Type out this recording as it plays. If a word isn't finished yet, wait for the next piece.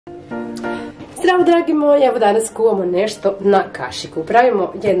Zdravo dragi moji, evo danas kuvamo nešto na kašiku.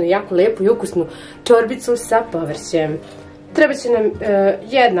 Pravimo jednu jako lijepu i ukusnu čorbicu sa povrćem. Treba će nam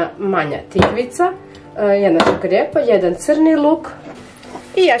jedna manja tikvica, jedna šargarepa, jedan crni luk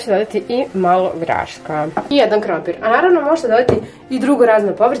i ja ću dodati i malo graška i jedan krompir. A naravno možete dodati i drugo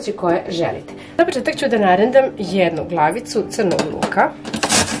razno povrće koje želite. Za početak ću da narendam jednu glavicu crnog luka.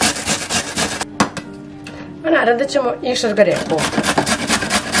 A narendat ćemo i šargarepu.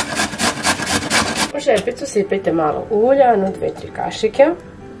 U šerpicu sipajte malo ulja, 2-3 kašike.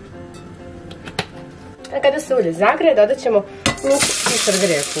 A kada se ulje zagreje, dodat ćemo luk i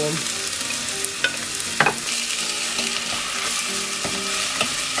šargarepu.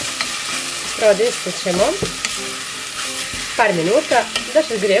 Prodistat ćemo par minuta da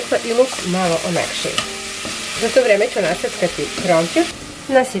šargarepa i luk malo omekšaju. Za to vreme ću naseckati krompir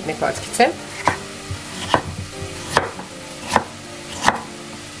na sitne kockice.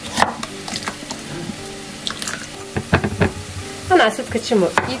 A naseckat ćemo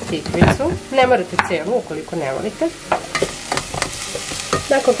i tikvicu, ne morate cijelu ukoliko ne volite.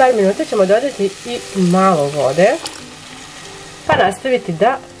 Nakon par minuta ćemo dodati i malo vode, pa nastaviti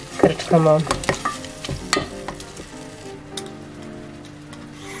da krčkamo.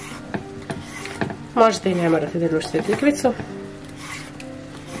 Možete i ne morate da rušite tikvicu.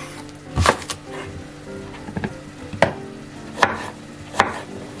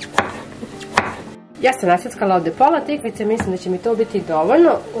 Ja sam naseckala ovdje pola tikvice, mislim da će mi to biti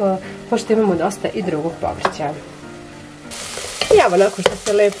dovoljno, pošto imamo dosta i drugog povrća. I evo, nakon što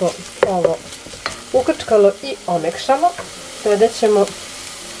se lepo ovo ukrčkalo i omekšalo, dodat ćemo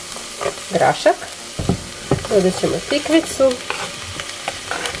grašak, dodat ćemo tikvicu,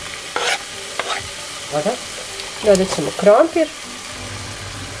 dodat ćemo krompir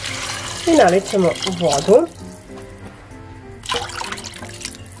i nalit ćemo vodu.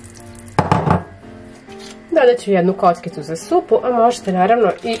 Dodat ću jednu kockicu za supu, a možete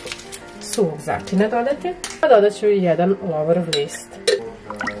naravno i suvog začina dodati. A dodat ću i jedan lovorov list.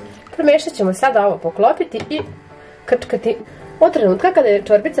 Promešat ćemo sada ovo poklopiti i krčkati. Od trenutka kada je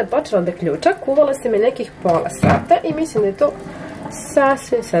čorbica počela da ključa, kuvala se me nekih pola sata i mislim da je to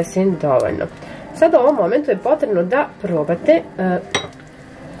sasvim dovoljno. Sada u ovom momentu je potrebno da probate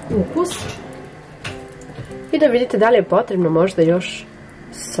ukus i da vidite da li je potrebno možda još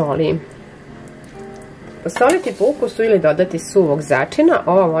soli. Posoliti po ukusu ili dodati suvog začina.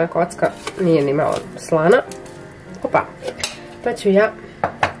 Ova moja kocka nije ni malo slana. Opa. Pa ću ja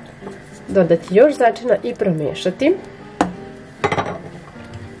dodati još začina i promešati.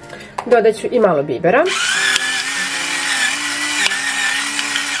 Dodat ću i malo bibera.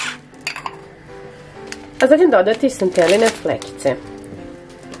 A zatim dodati santeline flekice.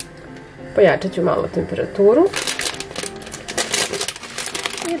 Pojačat ću malo temperaturu.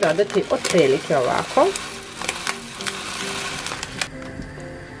 I dodati otprilike ovako.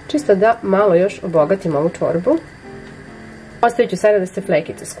 Čisto da malo još obogatim ovu čorbu. Ostavit ću sada da se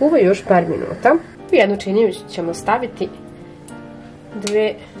flekice skuvaju još par minuta. U jednu činiju ćemo staviti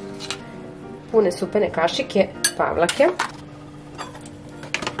 2 pune supene kašike pavlake.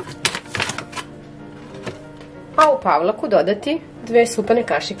 A u pavlaku dodati 2 supene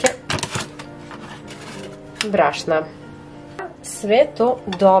kašike brašna. Sve to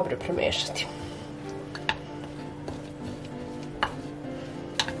dobro promešati.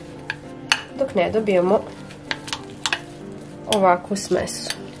 Dok ne dobijemo ovakvu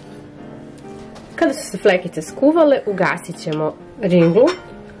smesu. Kada su se flekice skuvale, ugasit ćemo ringlu,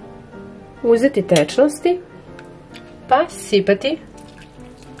 uzeti tečnosti, pa sipati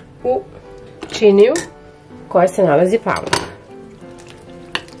u činiju koja se nalazi pavlak.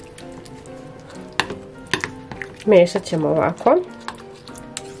 Mešat ćemo ovako.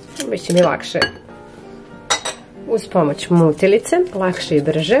 Biće mi lakše uz pomoć mutilice, lakše i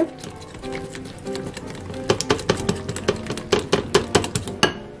brže.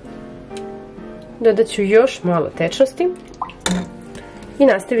 Dodat ću još malo tečnosti i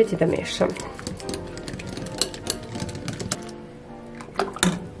nastaviti da mešam.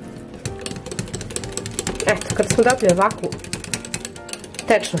 Eto, kad smo dobili ovakvu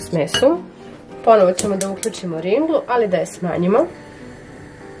tečnu smesu, ponovo ćemo da uključimo ringlu, ali da je smanjimo.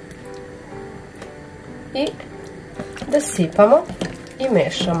 I da sipamo i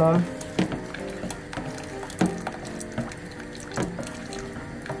mešamo.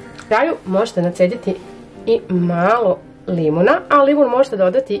 Na kraju možete nacediti i malo limuna, a limun možete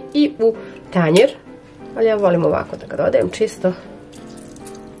dodati i u tanjir. Ali ja volim ovako da ga dodajem čisto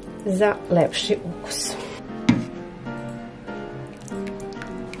za lepši ukus.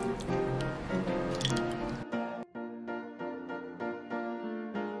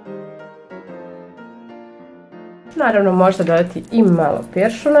 Naravno možete dodati i malo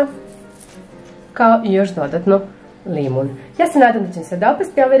peršuna, kao i još dodatno limun. Ja se nadam da će se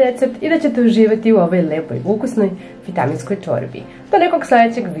dopasti ovaj recept i da ćete uživati u ovoj lepoj, ukusnoj, vitaminskoj čorbi. Do nekog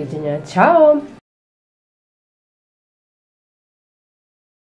sljedećeg viđenja. Ćao!